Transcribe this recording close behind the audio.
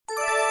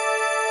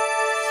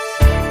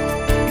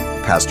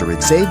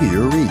Pastor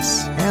Xavier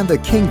Reese, and the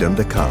kingdom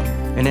to come.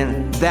 And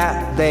in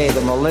that day,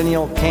 the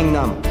millennial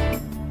kingdom,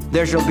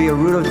 there shall be a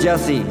root of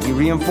Jesse. He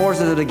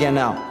reinforces it again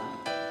now.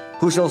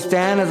 Who shall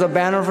stand as a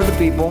banner for the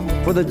people.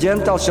 For the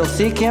Gentiles shall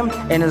seek him,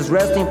 and his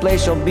resting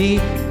place shall be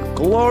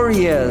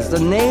glorious. The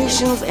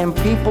nations and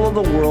people of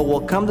the world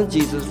will come to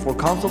Jesus for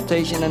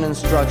consultation and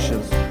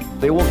instructions.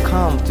 They will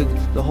come to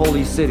the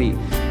holy city.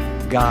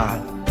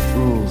 God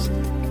rules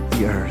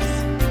the earth.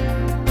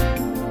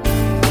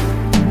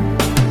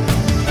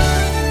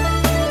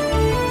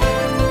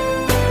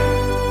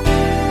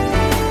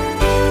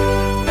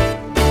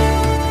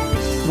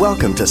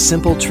 Welcome to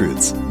Simple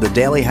Truths, the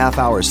daily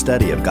half-hour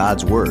study of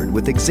God's Word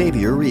with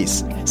Xavier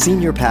Reese,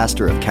 Senior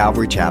Pastor of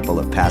Calvary Chapel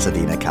of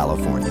Pasadena,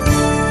 California.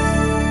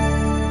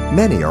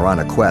 Many are on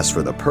a quest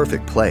for the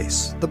perfect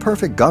place, the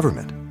perfect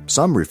government.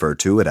 Some refer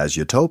to it as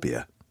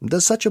utopia.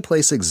 Does such a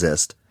place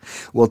exist?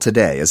 Well,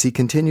 today, as he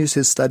continues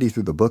his study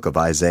through the book of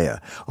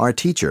Isaiah, our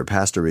teacher,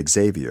 Pastor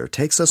Xavier,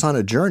 takes us on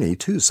a journey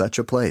to such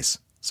a place.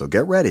 So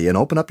get ready and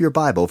open up your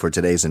Bible for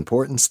today's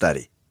important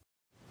study.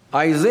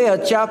 Isaiah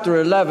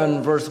chapter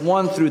 11, verse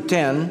 1 through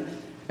 10,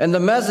 and the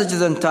message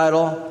is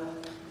entitled,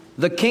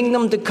 The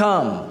Kingdom to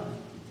Come.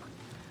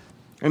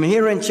 And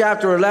here in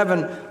chapter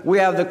 11, we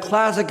have the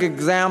classic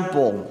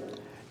example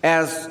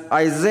as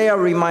Isaiah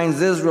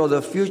reminds Israel of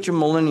the future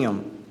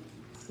millennium,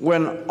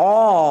 when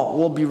all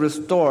will be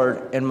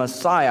restored and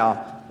Messiah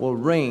will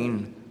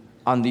reign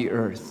on the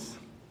earth.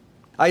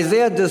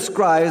 Isaiah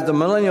describes the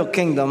millennial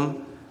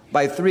kingdom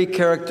by three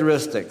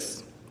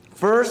characteristics.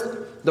 First,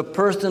 the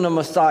person of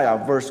Messiah,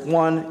 verse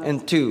 1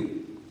 and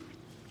 2.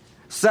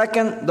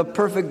 Second, the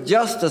perfect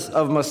justice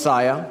of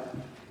Messiah,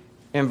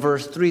 in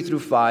verse 3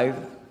 through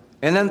 5.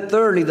 And then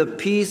thirdly, the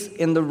peace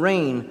in the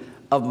reign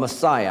of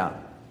Messiah,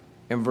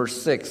 in verse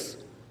 6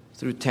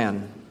 through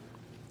 10.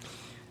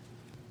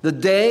 The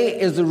day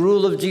is the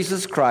rule of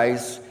Jesus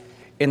Christ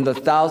in the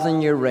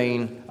 1,000-year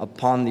reign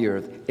upon the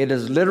earth. It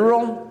is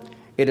literal,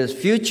 it is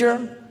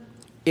future,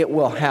 it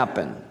will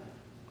happen.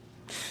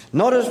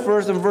 Notice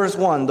first in verse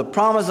 1, the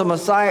promise of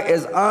Messiah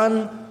is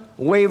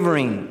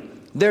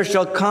unwavering. There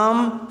shall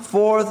come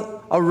forth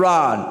a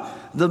rod.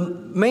 The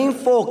main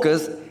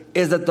focus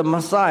is that the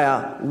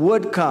Messiah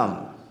would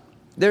come.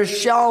 There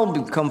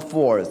shall come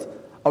forth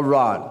a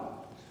rod.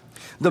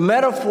 The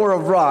metaphor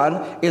of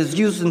rod is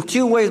used in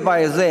two ways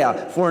by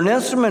Isaiah, for an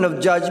instrument of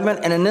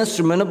judgment and an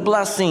instrument of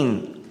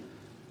blessing.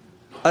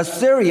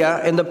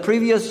 Assyria, in the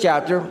previous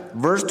chapter,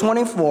 verse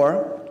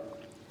 24,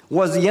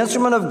 was the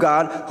instrument of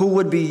God who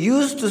would be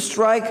used to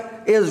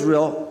strike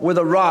Israel with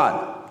a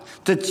rod,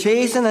 to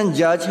chasten and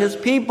judge his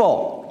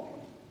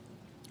people.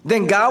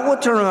 Then God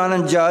would turn around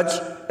and judge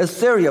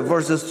Assyria,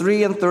 verses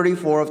 3 and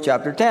 34 of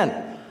chapter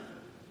 10.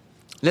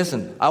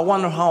 Listen, I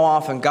wonder how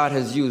often God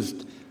has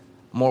used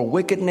more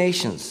wicked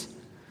nations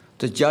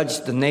to judge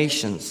the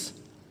nations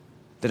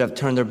that have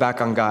turned their back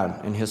on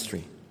God in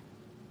history.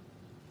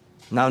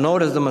 Now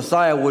notice the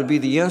Messiah would be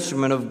the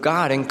instrument of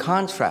God in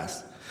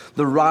contrast.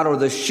 The rod or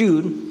the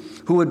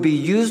shoot who would be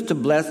used to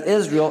bless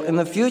Israel in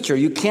the future.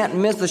 You can't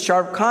miss the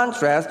sharp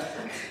contrast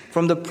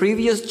from the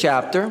previous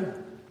chapter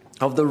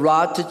of the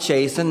rod to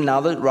chasten, now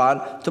the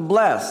rod to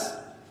bless.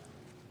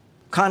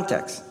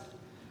 Context.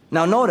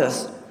 Now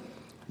notice,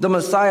 the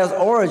Messiah's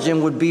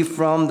origin would be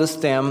from the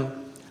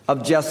stem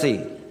of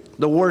Jesse.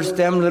 The word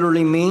stem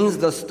literally means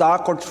the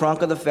stock or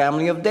trunk of the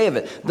family of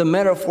David. The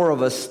metaphor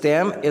of a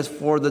stem is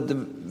for the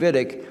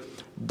Davidic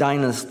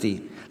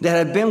dynasty that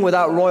had been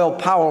without royal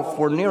power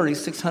for nearly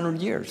 600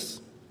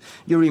 years.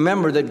 You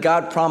remember that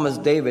God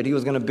promised David he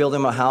was going to build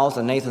him a house,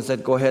 and Nathan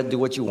said, go ahead, do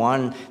what you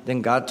want. And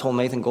then God told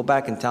Nathan, go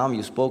back and tell him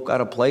you spoke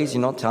out of place.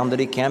 Tell him that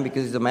he can't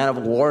because he's a man of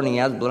war and he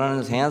has blood on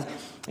his hands,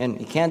 and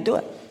he can't do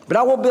it. But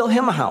I will build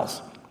him a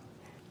house.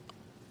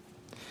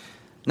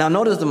 Now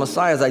notice the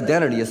Messiah's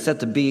identity is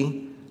said to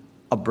be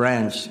a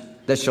branch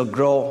that shall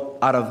grow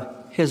out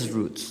of his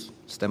roots,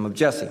 stem of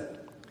Jesse.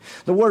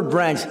 The word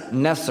branch,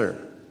 Nesser,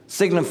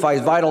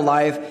 signifies vital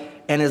life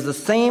and is the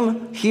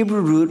same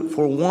Hebrew root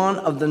for one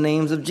of the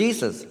names of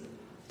Jesus,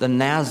 the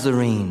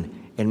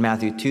Nazarene in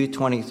Matthew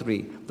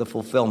 2:23, the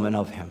fulfillment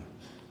of him.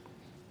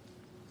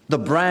 The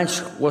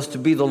branch was to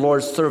be the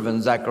Lord's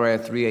servant, Zechariah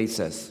 3:8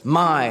 says.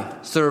 My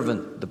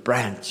servant, the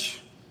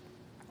branch,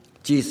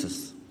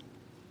 Jesus.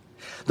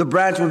 The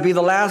branch would be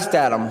the last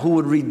Adam who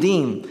would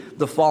redeem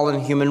the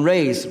fallen human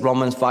race.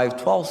 Romans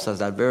 5:12 says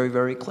that very,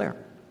 very clear.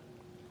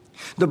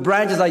 The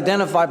branch is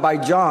identified by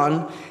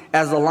John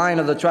as the line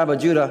of the tribe of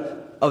Judah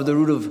of the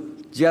root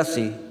of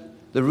Jesse,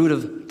 the root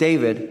of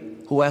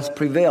David, who has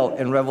prevailed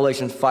in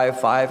Revelation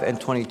 5:5 and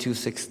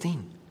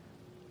 22:16.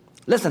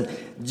 Listen,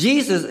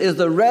 Jesus is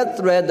the red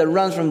thread that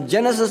runs from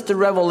Genesis to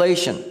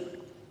Revelation.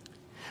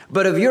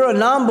 But if you're a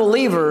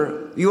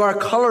non-believer, you are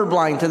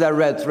colorblind to that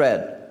red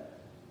thread.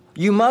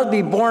 You must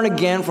be born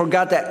again for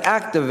God to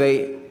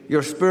activate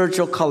your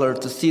spiritual color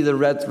to see the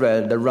red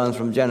thread that runs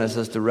from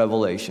Genesis to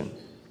Revelation.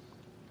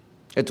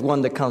 It's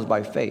one that comes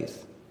by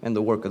faith and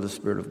the work of the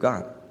Spirit of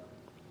God.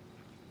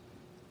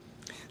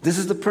 This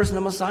is the person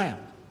of Messiah.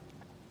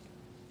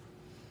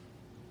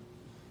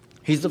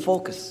 He's the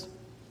focus.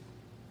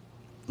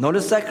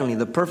 Notice secondly,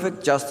 the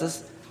perfect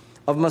justice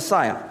of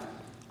Messiah.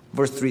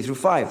 Verse 3 through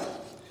 5.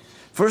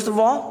 First of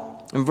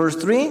all, in verse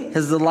 3,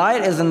 his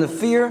delight is in the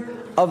fear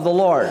of the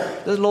Lord.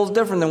 This is a little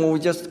different than what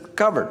we just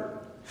covered.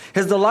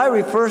 His delight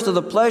refers to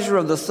the pleasure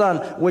of the Son,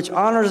 which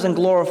honors and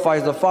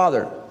glorifies the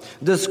Father,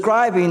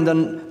 describing the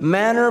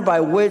manner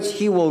by which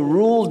he will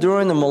rule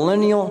during the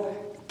millennial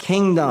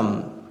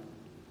kingdom.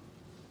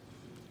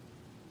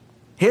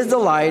 His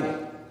delight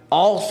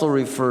also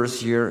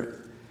refers here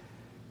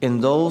in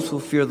those who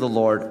fear the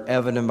Lord,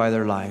 evident by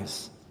their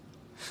lives.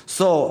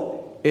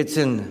 So it's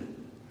in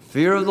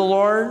fear of the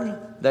Lord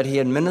that he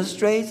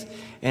administrates,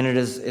 and it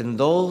is in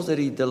those that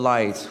he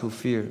delights who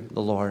fear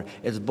the Lord.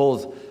 It's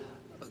both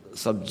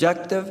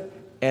subjective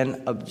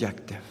and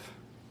objective.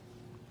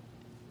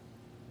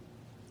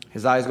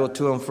 His eyes go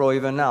to and fro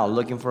even now,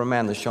 looking for a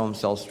man to show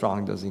himself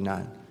strong, does he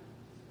not?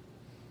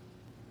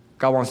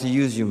 God wants to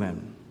use you,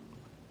 men,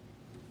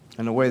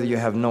 in a way that you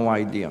have no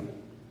idea.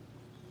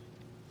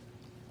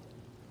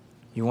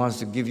 He wants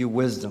to give you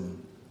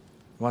wisdom.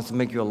 He wants to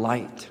make you a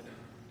light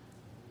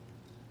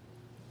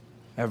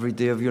every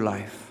day of your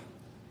life.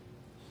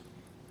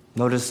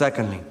 Notice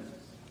secondly,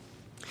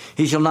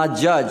 he shall not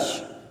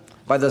judge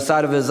by the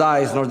sight of his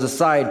eyes, nor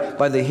decide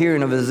by the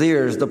hearing of his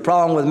ears. The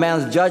problem with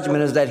man's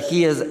judgment is that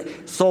he is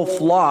so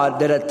flawed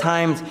that at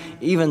times,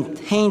 even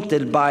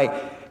tainted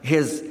by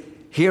his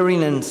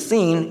hearing and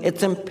seeing,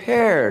 it's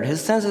impaired.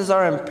 His senses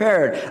are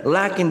impaired,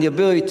 lacking the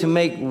ability to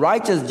make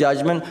righteous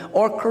judgment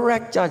or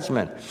correct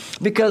judgment.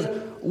 Because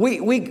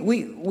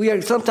we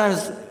are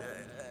sometimes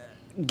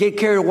get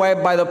carried away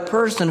by the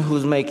person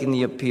who's making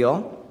the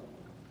appeal,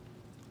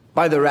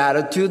 by their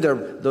attitude,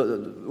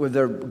 whether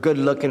they're good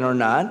looking or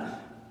not.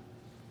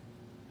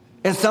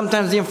 And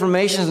sometimes the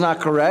information is not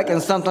correct,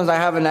 and sometimes I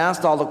haven't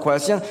asked all the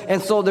questions.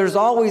 And so there's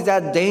always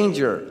that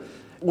danger.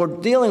 We're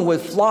dealing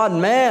with flawed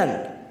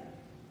men.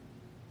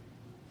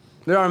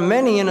 There are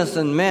many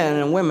innocent men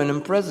and women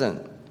in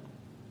prison.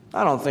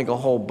 I don't think a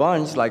whole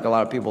bunch like a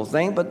lot of people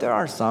think, but there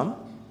are some.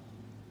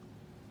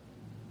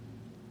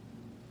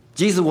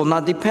 Jesus will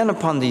not depend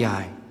upon the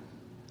eye,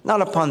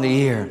 not upon the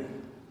ear.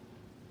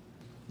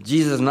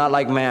 Jesus is not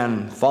like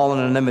man, fallen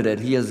and limited.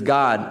 He is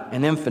God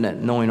and infinite,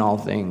 knowing all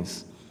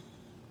things.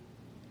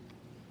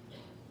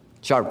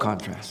 Sharp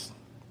contrast.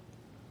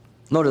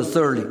 Notice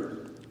thirdly,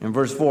 in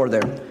verse 4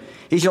 there,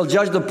 he shall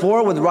judge the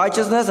poor with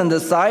righteousness and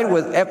decide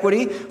with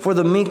equity for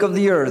the meek of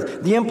the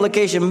earth. The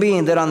implication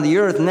being that on the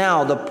earth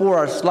now the poor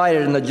are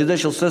slighted in the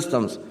judicial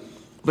systems,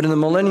 but in the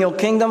millennial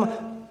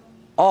kingdom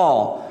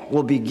all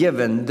will be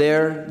given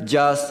their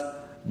just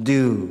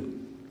due.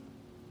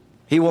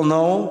 He will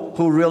know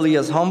who really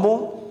is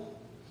humble,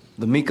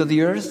 the meek of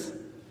the earth,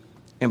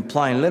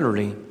 implying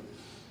literally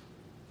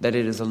that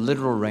it is a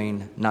literal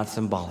reign, not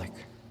symbolic.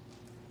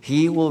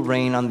 He will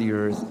reign on the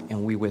earth,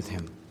 and we with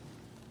him.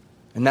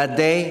 And that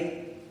day,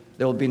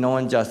 there will be no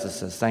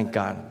injustices, thank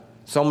God.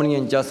 So many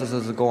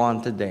injustices go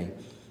on today.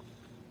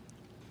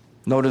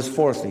 Notice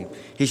fourthly,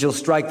 he shall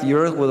strike the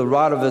earth with the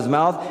rod of his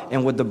mouth,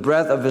 and with the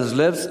breath of his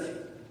lips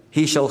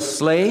he shall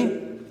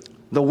slay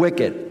the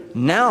wicked.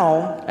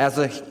 Now, as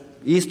the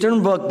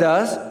Eastern book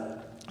does,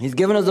 he's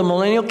given us the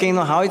millennial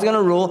kingdom, how he's going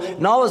to rule,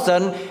 and all of a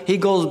sudden, he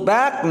goes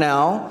back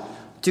now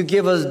to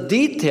give us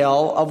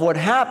detail of what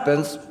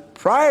happens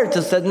prior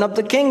to setting up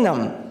the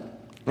kingdom.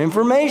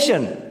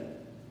 Information.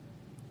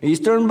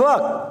 Eastern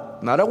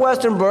book, not a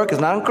Western book. It's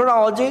not in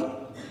chronology.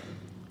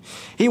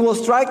 He will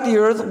strike the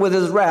earth with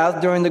his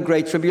wrath during the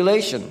Great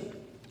Tribulation.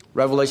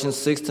 Revelation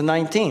 6 to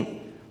 19.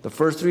 The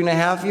first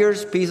 3.5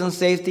 years, peace and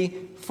safety,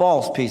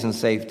 false peace and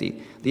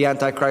safety. The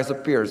Antichrist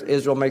appears.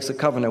 Israel makes a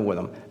covenant with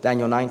him.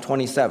 Daniel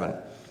 9:27.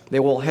 They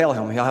will hail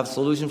him. He'll have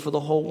solution for the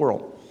whole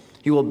world.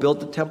 He will build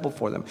the temple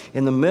for them.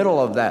 In the middle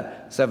of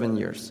that 7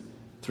 years,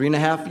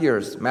 3.5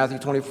 years, Matthew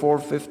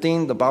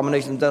 24:15, the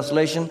abomination of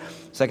desolation.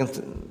 2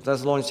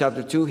 Thessalonians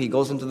chapter 2, he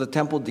goes into the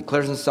temple,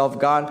 declares himself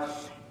God,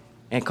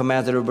 and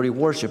commands that everybody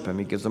worship him.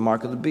 He gives the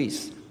mark of the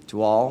beast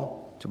to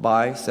all, to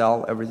buy,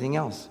 sell, everything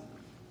else.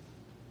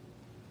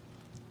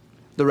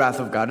 The wrath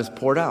of God is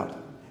poured out.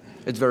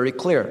 It's very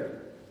clear.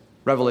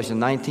 Revelation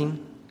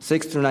 19,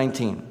 6 through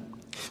 19.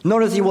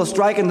 Notice he will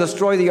strike and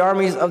destroy the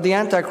armies of the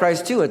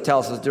Antichrist too, it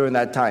tells us during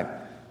that time.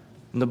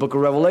 In the book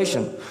of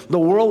Revelation, the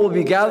world will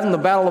be gathered in the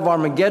battle of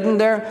Armageddon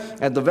there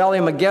at the Valley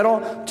of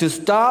Megiddo to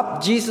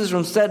stop Jesus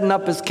from setting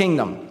up his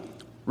kingdom.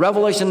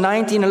 Revelation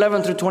 19,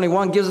 11 through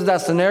 21 gives us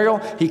that scenario.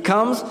 He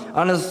comes,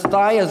 on his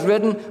thigh is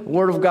written,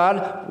 Word of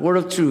God, Word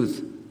of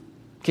truth.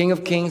 King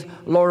of kings,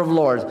 Lord of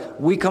lords.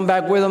 We come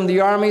back with him, the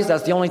armies.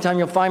 That's the only time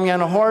you'll find me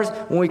on a horse.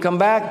 When we come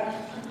back,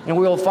 and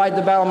we will fight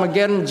the battle of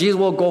Armageddon, Jesus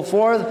will go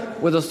forth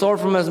with a sword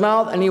from his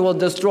mouth, and he will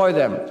destroy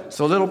them.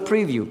 So a little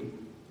preview.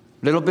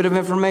 Little bit of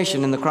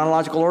information in the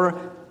chronological order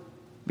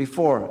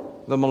before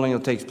the millennial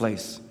takes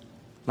place.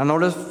 Now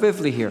notice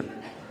fifthly here.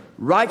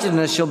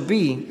 Righteousness shall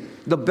be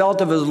the belt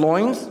of his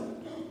loins,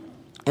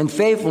 and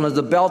faithfulness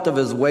the belt of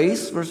his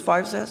waist, verse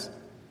 5 says.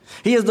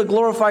 He is the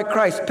glorified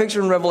Christ,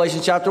 pictured in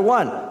Revelation chapter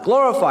 1.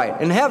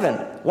 Glorified in heaven,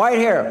 white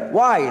hair,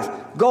 wise,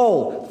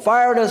 gold,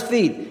 fire at his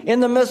feet, in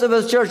the midst of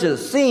his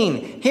churches,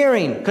 seeing,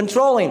 hearing,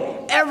 controlling,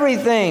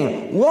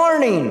 everything,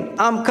 warning,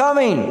 I'm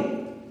coming.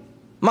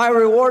 My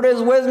reward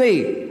is with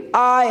me.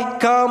 I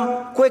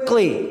come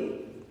quickly,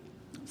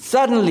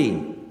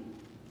 suddenly,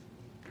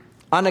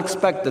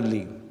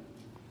 unexpectedly.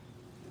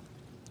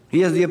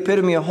 He is the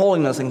epitome of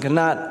holiness and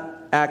cannot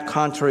act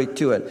contrary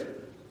to it.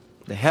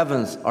 The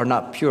heavens are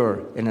not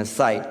pure in his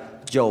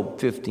sight, Job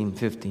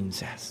 15:15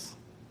 says.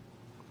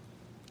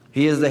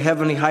 He is the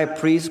heavenly high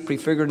priest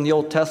prefigured in the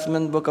Old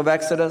Testament book of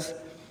Exodus.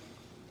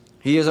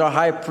 He is our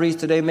high priest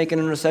today making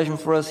intercession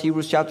for us,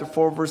 Hebrews chapter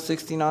 4, verse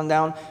 16 on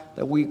down,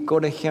 that we go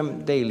to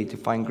him daily to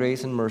find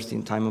grace and mercy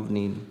in time of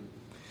need.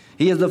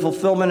 He is the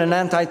fulfillment and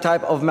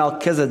antitype of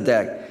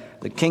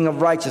Melchizedek, the king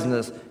of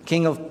righteousness,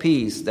 king of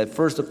peace, that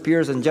first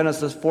appears in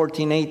Genesis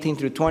 14:18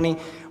 through 20,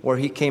 where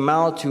he came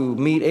out to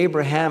meet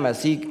Abraham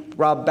as he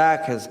brought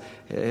back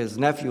his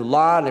nephew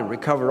Lot and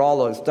recovered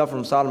all the stuff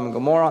from Sodom and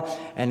Gomorrah,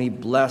 and he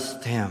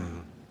blessed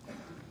him.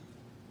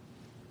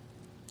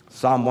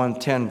 Psalm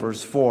 110,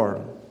 verse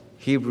 4,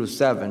 Hebrews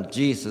 7,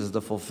 Jesus is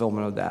the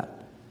fulfillment of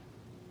that.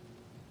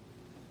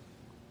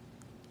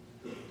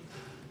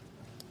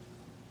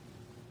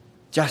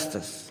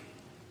 Justice,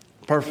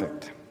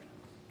 perfect.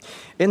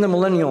 In the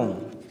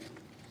millennial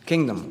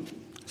kingdom,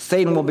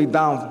 Satan will be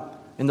bound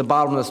in the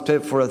bottomless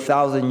pit for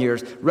 1,000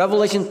 years.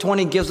 Revelation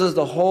 20 gives us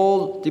the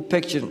whole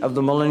depiction of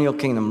the millennial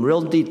kingdom,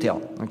 real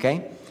detail,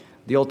 okay?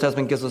 The Old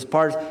Testament gives us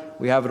parts.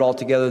 We have it all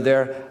together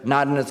there,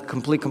 not in its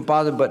complete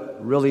composite,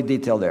 but really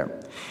detailed there.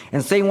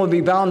 And Satan will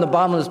be bound in the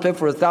bottomless pit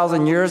for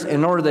 1,000 years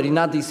in order that he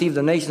not deceive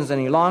the nations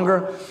any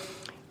longer.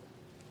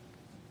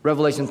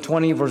 Revelation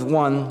 20, verse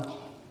 1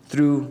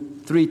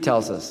 through 3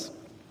 tells us.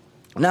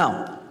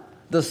 Now,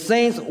 the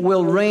saints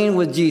will reign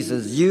with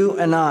Jesus, you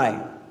and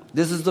I.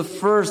 This is the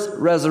first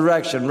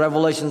resurrection,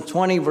 Revelation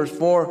 20, verse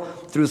 4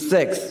 through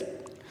 6.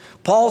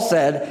 Paul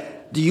said,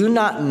 do you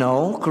not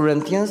know,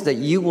 Corinthians, that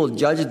you will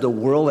judge the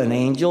world and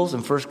angels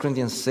in 1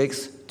 Corinthians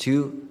 6,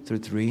 2 through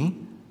 3?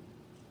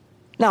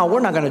 Now, we're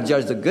not going to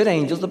judge the good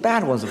angels, the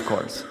bad ones, of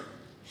course.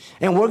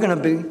 And we're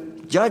going to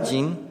be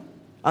judging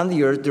on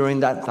the earth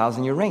during that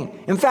 1,000-year reign.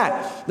 In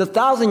fact, the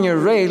 1,000-year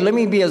reign, let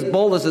me be as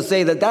bold as to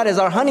say that is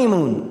our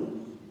honeymoon.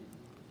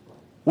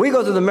 We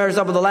go to the marriage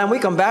supper of the Lamb, we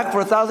come back for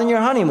a 1,000-year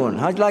honeymoon.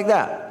 How'd you like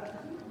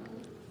that?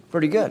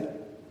 Pretty good.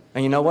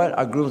 And you know what?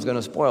 Our groom's going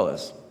to spoil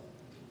us.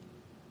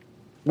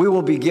 We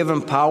will be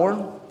given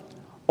power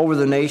over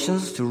the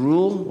nations to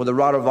rule with a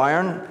rod of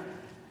iron,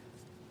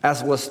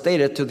 as was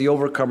stated to the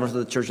overcomers of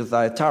the church of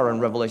Thyatira in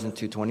Revelation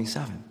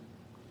 2:27.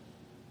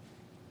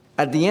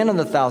 At the end of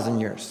the 1,000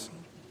 years,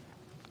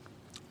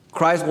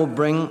 Christ will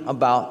bring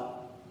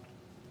about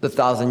the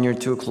 1,000-year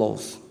to a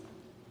close.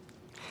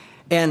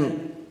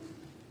 And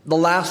the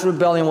last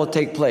rebellion will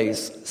take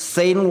place.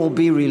 Satan will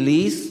be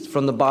released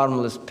from the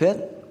bottomless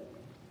pit.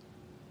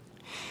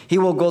 He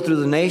will go through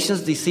the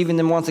nations, deceiving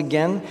them once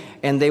again,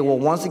 and they will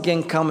once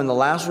again come in the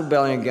last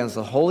rebellion against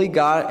the holy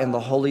God and the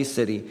holy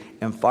city,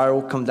 and fire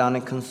will come down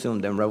and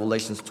consume them.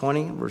 Revelations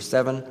 20, verse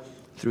 7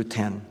 through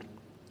 10.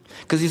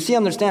 Because you see,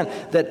 understand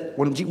that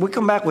when we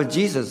come back with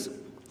Jesus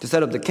to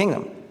set up the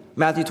kingdom,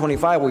 Matthew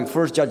 25, we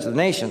first judge the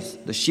nations,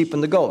 the sheep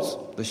and the goats.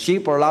 The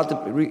sheep are allowed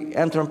to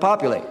enter and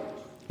populate.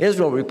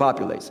 Israel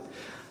repopulates.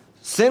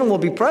 Sin will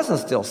be present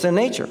still, sin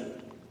nature.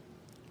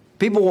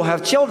 People will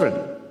have children,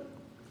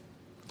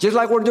 just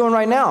like we're doing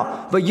right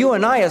now. But you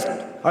and I, as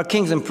our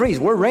kings and priests,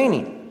 we're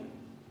reigning.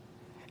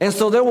 And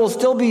so there will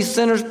still be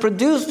sinners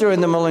produced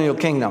during the millennial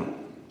kingdom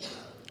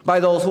by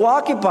those who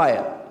occupy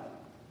it.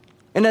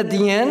 And at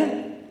the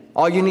end,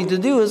 all you need to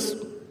do is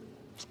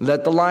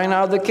let the lion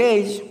out of the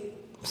cage,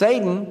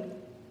 Satan,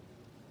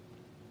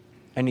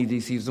 and he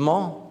deceives them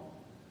all.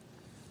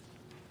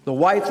 The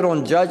white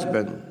throne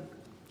judgment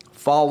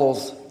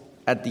follows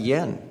at the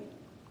end.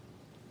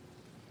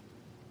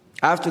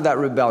 After that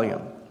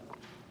rebellion.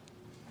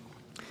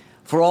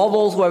 For all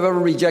those who have ever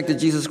rejected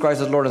Jesus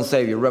Christ as Lord and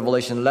Savior,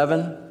 Revelation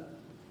 11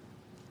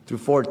 through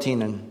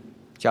 14 and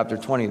chapter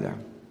 20 there.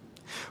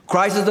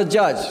 Christ is the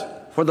judge,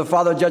 for the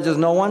Father judges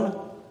no one,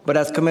 but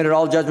has committed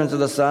all judgment to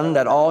the Son,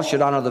 that all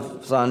should honor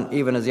the Son,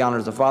 even as he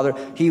honors the Father.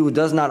 He who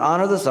does not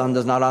honor the Son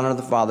does not honor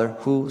the Father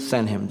who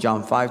sent him.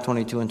 John 5,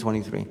 22 and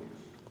 23.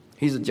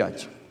 He's a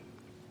judge.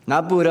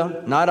 Not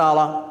Buddha, not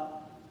Allah,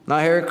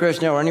 not Hare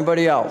Krishna or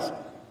anybody else.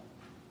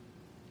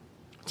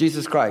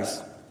 Jesus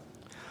Christ.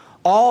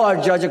 All are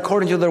judged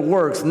according to their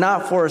works,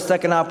 not for a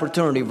second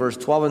opportunity. Verse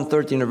 12 and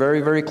 13 are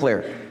very, very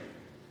clear.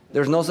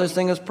 There's no such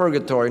thing as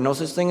purgatory, no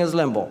such thing as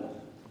limbo.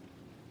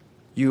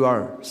 You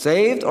are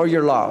saved or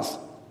you're lost.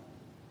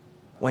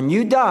 When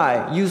you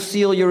die, you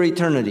seal your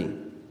eternity.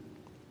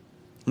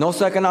 No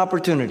second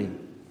opportunity.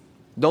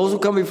 Those who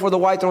come before the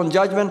white throne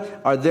judgment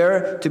are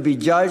there to be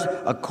judged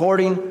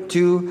according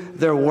to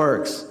their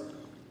works.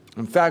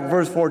 In fact,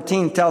 verse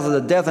 14 tells us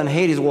that death and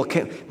Hades will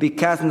be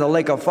cast in the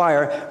lake of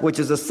fire, which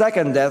is the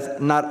second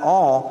death. Not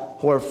all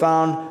who are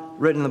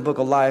found written in the book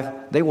of life,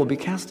 they will be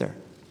cast there.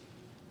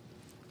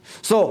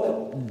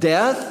 So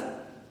death,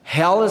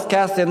 hell is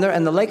cast in there,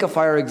 and the lake of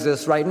fire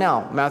exists right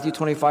now. Matthew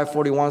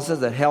 25:41 says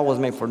that hell was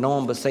made for no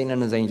one but Satan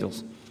and his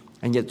angels.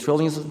 And yet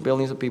trillions and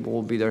billions of people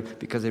will be there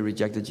because they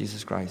rejected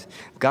Jesus Christ.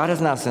 God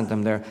has not sent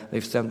them there.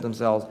 They've sent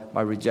themselves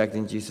by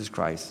rejecting Jesus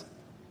Christ.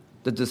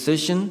 The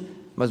decision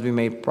must be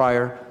made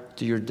prior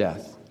to your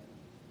death.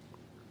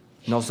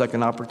 No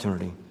second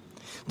opportunity.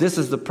 This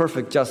is the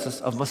perfect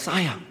justice of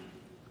Messiah.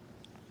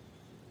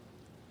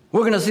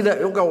 We're going to see that.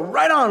 It'll go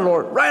right on,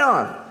 Lord, right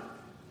on.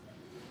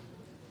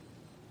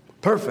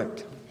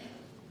 Perfect.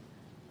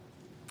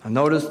 And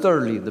notice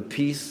thirdly, the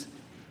peace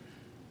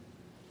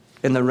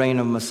in the reign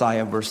of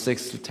Messiah, verse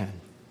 6 to 10.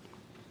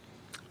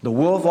 The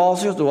wolf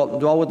also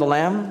dwell with the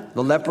lamb,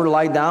 the leopard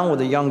lie down with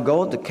the young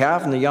goat, the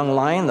calf and the young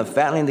lion, the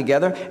fatling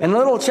together, and the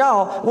little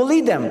child will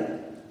lead them.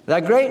 Is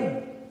that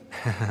great?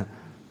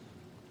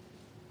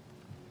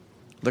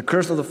 The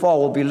curse of the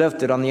fall will be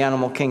lifted on the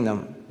animal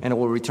kingdom, and it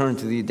will return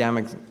to the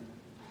Adamic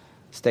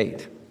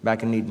state,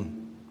 back in Eden.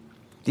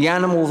 The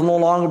animals will no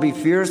longer be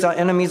fierce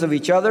enemies of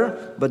each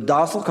other, but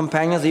docile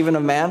companions even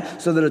of man,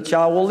 so that a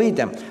child will lead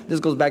them.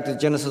 This goes back to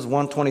Genesis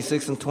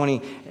 1:26 and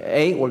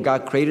 28, where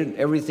God created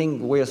everything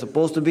the way it's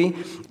supposed to be.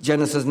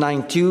 Genesis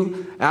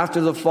 9:2, after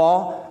the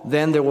fall,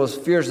 then there was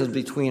fierceness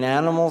between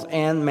animals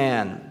and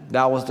man.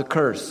 That was the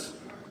curse.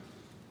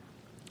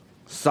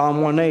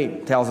 Psalm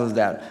 1:8 tells us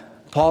that.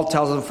 Paul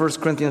tells us in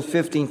 1 Corinthians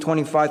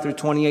 15:25 through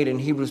 28,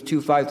 and Hebrews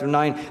 2:5 through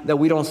 9, that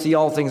we don't see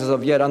all things as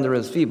of yet under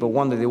his feet, but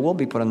one day they will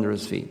be put under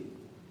his feet.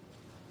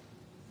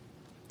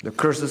 The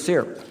curse is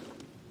here.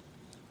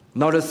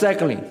 Notice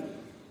secondly,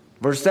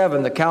 verse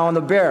 7, the cow and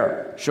the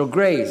bear shall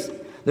graze.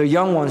 Their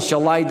young ones shall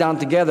lie down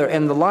together,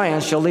 and the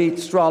lion shall eat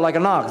straw like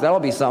an ox. That'll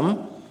be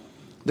something.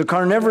 The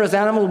carnivorous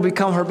animal will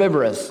become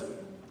herbivorous.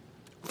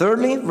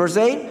 Thirdly, verse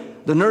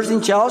 8, the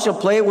nursing child shall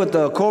play with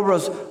the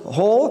cobra's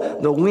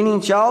hole. The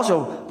weaning child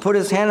shall put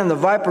his hand in the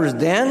viper's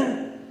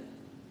den.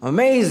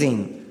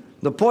 Amazing.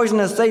 The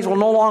poisonous snakes will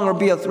no longer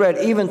be a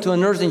threat even to a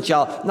nursing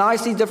child. Now, I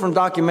see different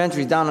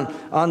documentaries down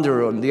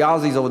under the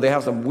Aussies over. They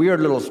have some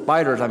weird little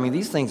spiders. I mean,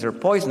 these things are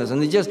poisonous. And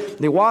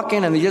they walk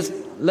in and they just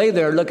lay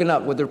there looking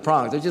up with their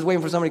prongs. They're just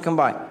waiting for somebody to come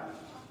by.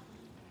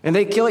 And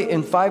they kill you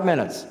in 5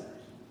 minutes.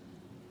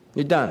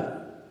 You're done.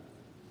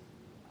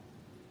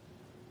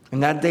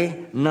 And that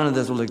day, none of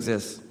this will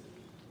exist.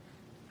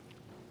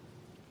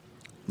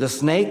 The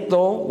snake,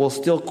 though, will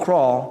still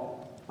crawl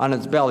on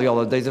its belly all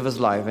the days of his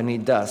life, and he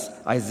does.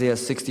 Isaiah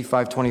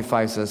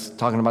 65:25 says,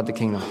 talking about the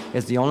kingdom,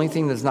 it's the only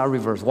thing that's not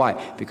reversed. Why?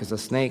 Because the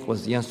snake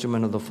was the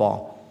instrument of the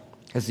fall.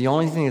 It's the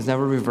only thing that's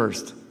never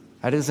reversed.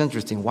 That is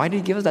interesting. Why did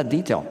he give us that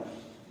detail?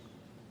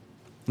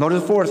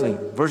 Notice fourthly,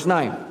 verse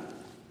 9.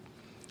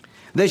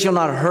 They shall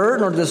not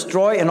hurt nor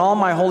destroy in all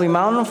my holy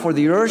mountain, for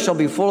the earth shall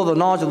be full of the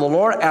knowledge of the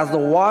Lord as the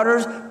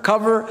waters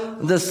cover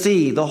the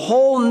sea. The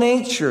whole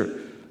nature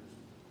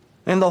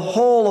and the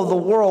whole of the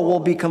world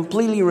will be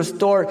completely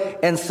restored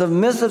and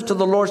submissive to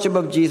the lordship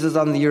of Jesus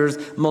on the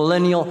earth's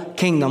millennial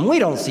kingdom. We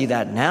don't see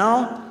that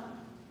now.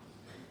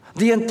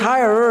 The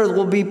entire earth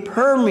will be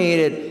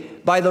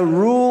permeated by the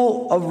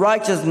rule of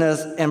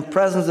righteousness and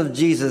presence of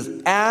Jesus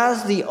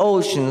as the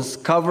oceans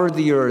cover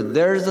the earth.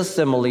 There's the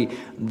simile.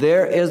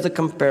 There is the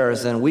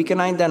comparison. We can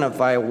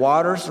identify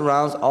water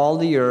surrounds all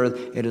the earth.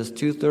 It is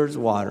 2/3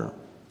 water.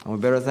 And we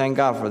better thank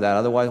God for that.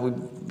 Otherwise,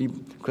 we'd be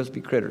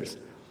crispy critters.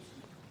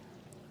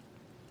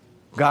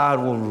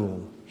 God will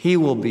rule. He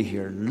will be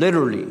here.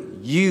 Literally,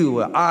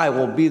 you, I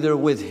will be there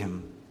with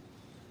him.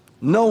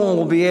 No one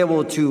will be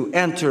able to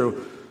enter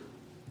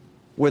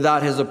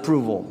without his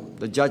approval.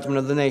 The judgment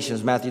of the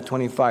nations, Matthew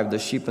 25, the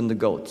sheep and the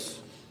goats.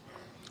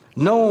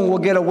 No one will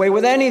get away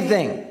with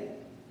anything.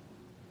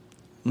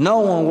 No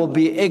one will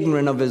be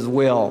ignorant of his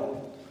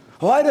will.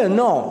 Oh, I didn't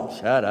know.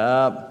 Shut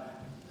up.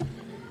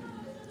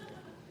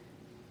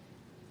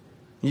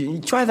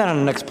 You try that on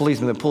the next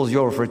policeman that pulls you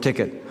over for a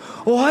ticket.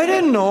 Oh, I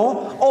didn't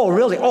know. Oh,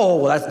 really? Oh,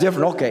 well, that's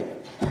different. Okay.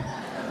 You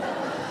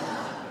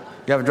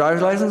have a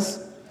driver's license?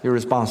 You're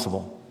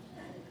responsible.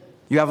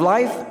 You have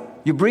life?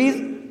 You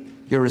breathe?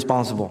 You're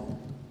responsible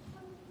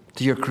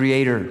to your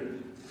Creator.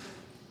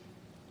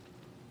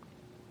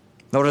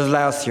 Notice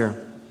last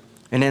year.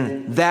 And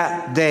in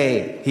that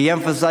day, he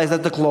emphasized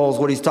at the close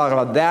what he's talking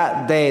about.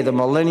 That day, the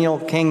millennial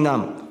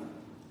kingdom.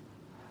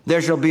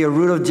 There shall be a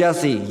root of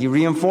Jesse. He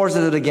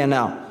reinforces it again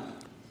now.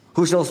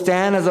 Who shall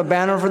stand as a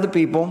banner for the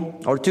people,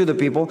 or to the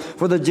people.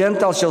 For the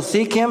Gentiles shall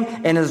seek him,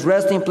 and his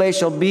resting place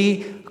shall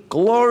be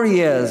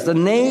glorious. The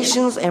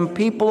nations and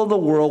people of the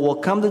world will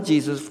come to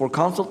Jesus for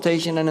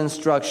consultation and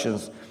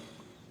instructions.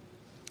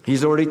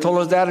 He's already told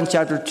us that in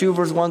chapter 2,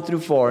 verse 1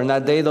 through 4. In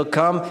that day they'll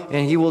come,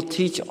 and he will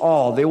teach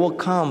all. They will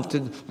come to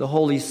the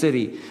holy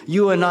city.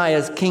 You and I,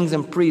 as kings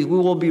and priests, we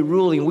will be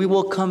ruling. We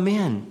will come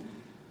in.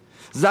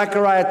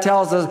 Zechariah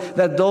tells us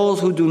that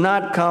those who do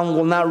not come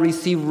will not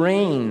receive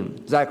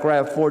rain.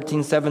 Zechariah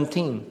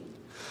 14:17.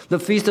 The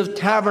Feast of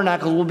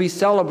Tabernacles will be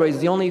celebrated.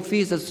 The only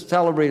feast that's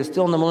celebrated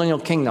still in the millennial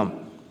kingdom.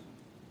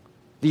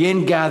 The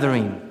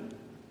ingathering.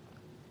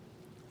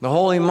 The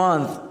holy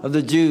month of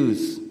the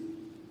Jews.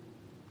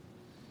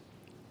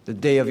 The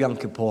day of Yom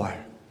Kippur.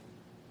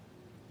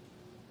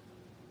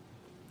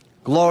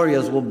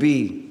 glorious will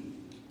be.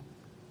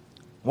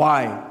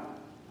 Why?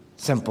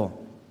 Simple.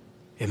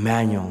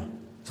 Emmanuel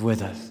is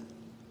with us.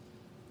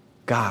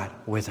 God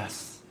with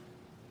us.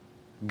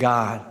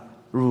 God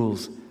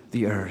rules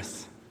the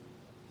earth.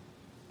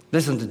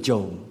 Listen to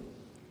Job.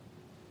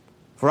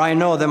 For I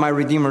know that my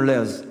Redeemer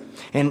lives,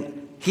 and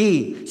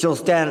he shall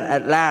stand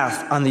at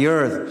last on the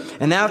earth.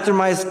 And after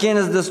my skin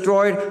is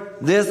destroyed,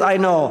 this I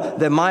know,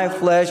 that my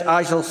flesh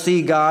I shall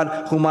see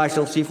God, whom I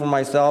shall see for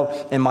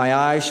myself, and my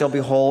eyes shall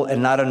behold,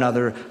 and not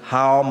another,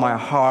 how my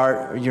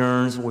heart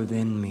yearns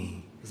within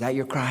me. Is that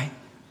your cry?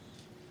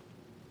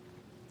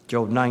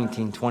 Job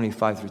 19,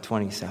 25 through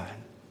 27.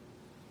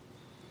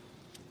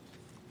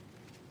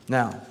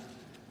 Now,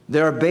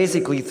 there are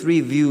basically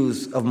three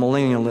views of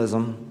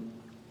millennialism.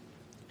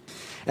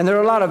 And there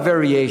are a lot of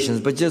variations,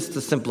 but just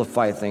to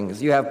simplify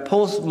things, you have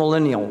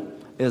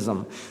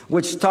post-millennialism,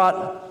 which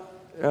taught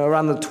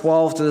around the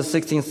 12th to the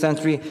 16th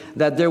century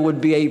that there would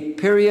be a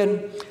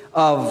period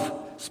of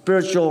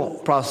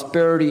spiritual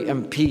prosperity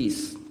and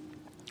peace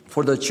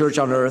for the church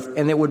on earth,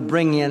 and it would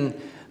bring in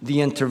the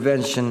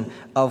intervention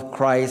of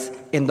Christ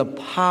in the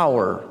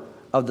power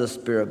of the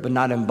Spirit, but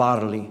not in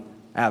bodily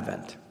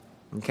advent.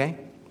 Okay?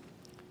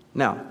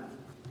 Now,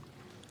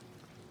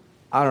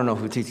 I don't know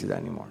who teaches that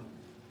anymore.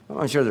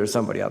 I'm sure there's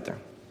somebody out there.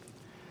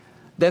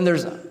 Then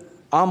there's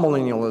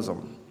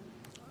amillennialism,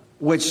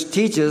 which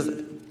teaches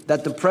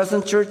that the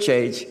present church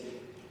age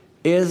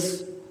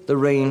is the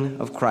reign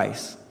of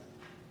Christ.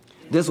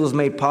 This was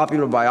made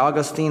popular by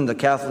Augustine, the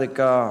Catholic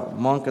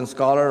monk and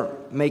scholar,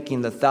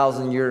 making the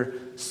 1,000-year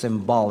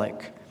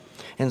symbolic.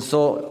 And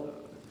so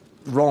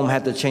Rome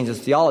had to change its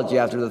theology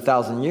after the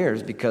 1,000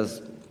 years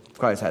because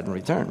Christ hadn't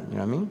returned. You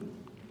know what I mean?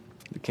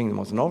 The kingdom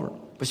wasn't over.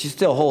 But she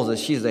still holds that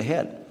she's the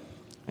head.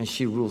 And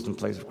she rules in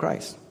place of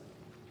Christ.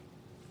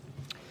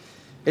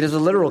 It is a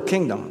literal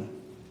kingdom.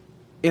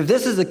 If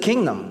this is a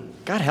kingdom,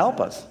 God help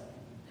us.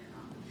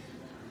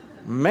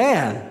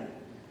 Man,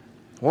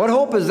 what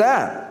hope is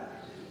that?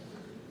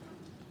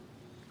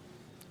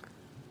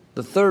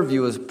 The third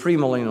view is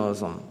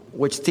premillennialism,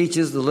 which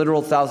teaches the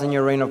literal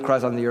 1,000-year reign of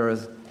Christ on the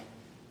earth,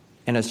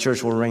 and his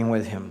church will reign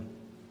with him.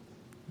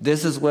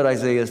 This is what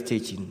Isaiah is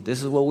teaching.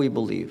 This is what we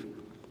believe.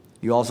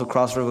 You also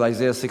cross-reference with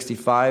Isaiah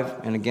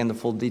 65, and again, the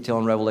full detail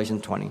in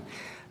Revelation 20.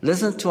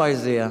 Listen to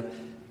Isaiah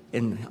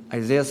in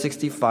Isaiah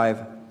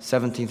 65,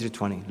 17 through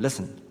 20.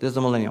 Listen, this is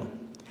the millennial.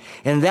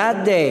 In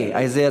that day,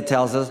 Isaiah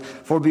tells us,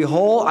 for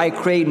behold, I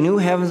create new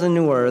heavens and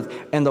new earth,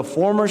 and the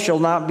former shall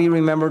not be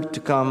remembered to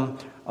come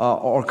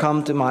or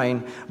come to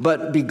mind,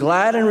 but be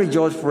glad and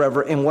rejoice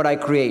forever in what I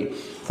create.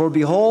 For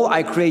behold,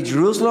 I create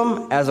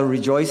Jerusalem as a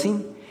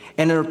rejoicing,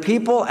 and her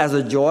people as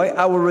a joy.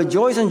 I will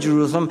rejoice in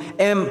Jerusalem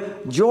and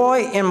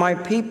joy in my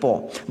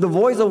people. The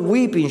voice of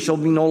weeping shall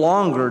be no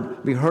longer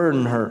be heard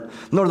in her,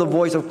 nor the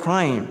voice of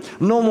crying.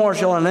 No more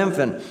shall an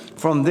infant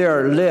from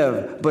there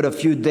live but a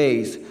few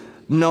days.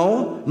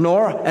 No,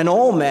 nor an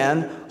old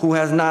man who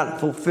has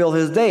not fulfilled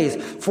his days.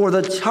 For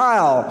the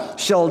child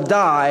shall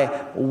die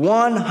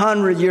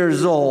 100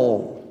 years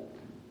old,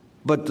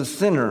 but the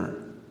sinner,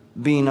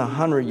 being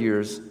 100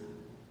 years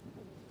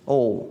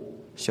old,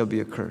 shall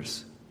be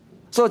accursed.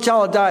 So a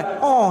child will die.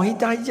 Oh, he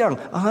died young.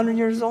 100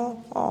 years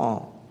old?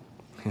 Oh.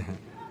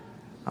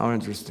 How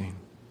interesting.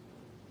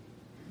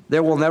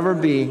 There will never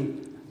be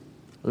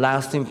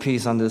lasting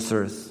peace on this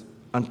earth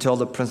until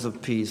the Prince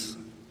of Peace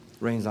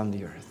reigns on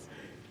the earth.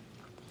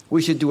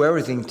 We should do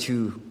everything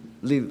to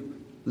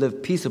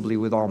live peaceably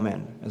with all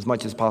men as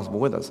much as possible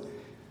with us.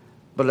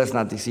 But let's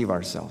not deceive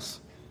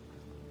ourselves.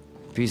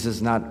 Peace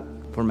is not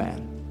for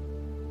man.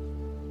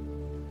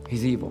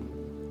 He's evil,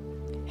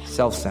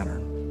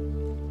 self-centered,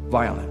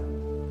 violent.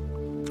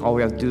 All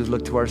we have to do is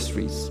look to our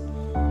streets,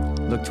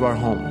 look to our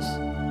homes,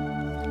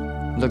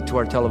 look to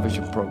our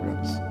television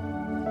programs.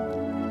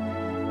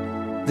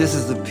 This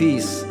is the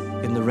peace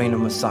in the reign of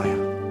Messiah.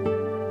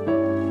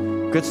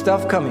 Good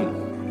stuff coming.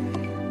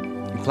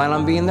 You plan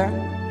on being there?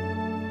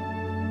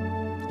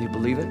 Do you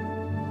believe it?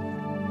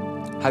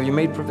 Have you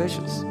made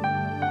provisions?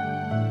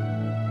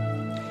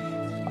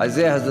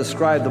 Isaiah has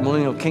described the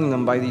millennial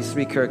kingdom by these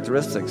three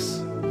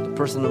characteristics: the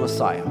person of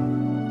Messiah,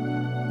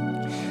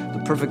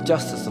 the perfect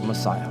justice of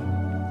Messiah,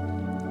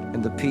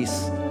 and the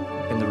peace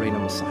in the reign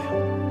of Messiah.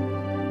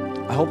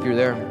 I hope you're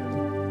there.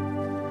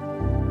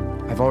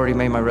 I've already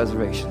made my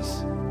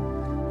reservations.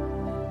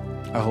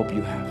 I hope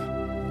you have.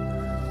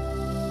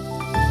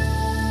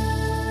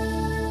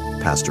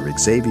 Pastor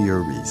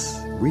Xavier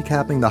Reese,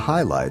 recapping the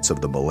highlights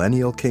of the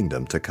millennial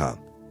kingdom to come.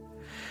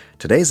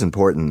 Today's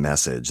important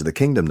message, The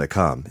Kingdom to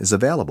Come, is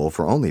available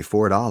for only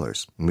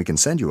 $4, and we can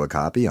send you a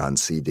copy on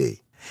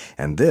CD.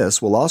 And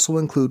this will also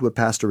include what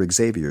Pastor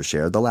Xavier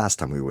shared the last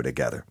time we were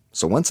together.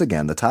 So once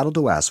again, the title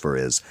to ask for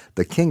is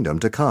The Kingdom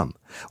to Come,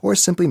 or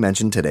simply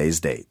mention today's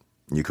date.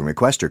 You can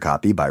request your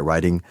copy by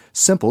writing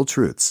Simple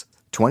Truths,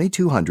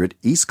 2200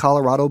 East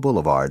Colorado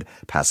Boulevard,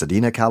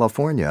 Pasadena,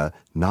 California,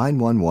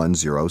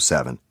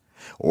 91107.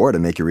 Or to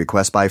make your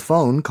request by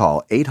phone,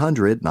 call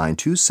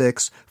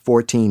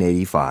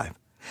 800-926-1485.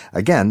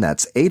 Again,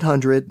 that's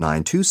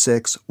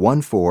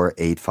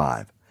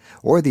 800-926-1485.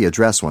 or the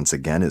address once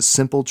again is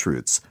Simple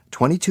Truths,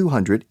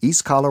 2200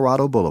 East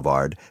Colorado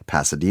Boulevard,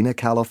 Pasadena,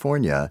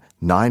 California,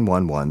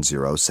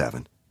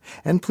 91107.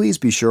 And please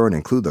be sure and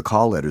include the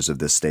call letters of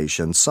this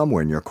station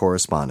somewhere in your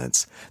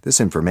correspondence. This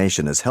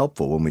information is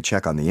helpful when we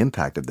check on the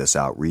impact of this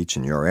outreach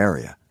in your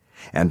area.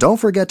 And don't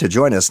forget to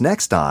join us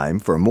next time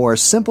for more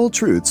Simple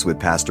Truths with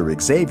Pastor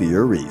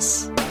Xavier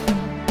Reese.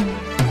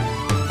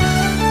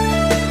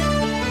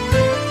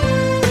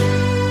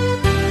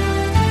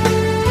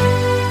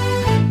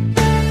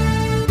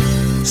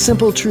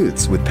 Simple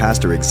Truths with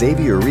Pastor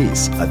Xavier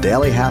Reese, a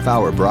daily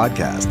half-hour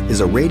broadcast, is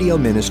a radio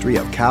ministry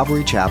of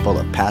Calvary Chapel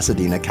of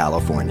Pasadena,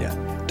 California.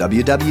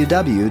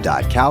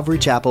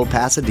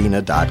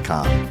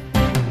 www.calvarychapelpasadena.com.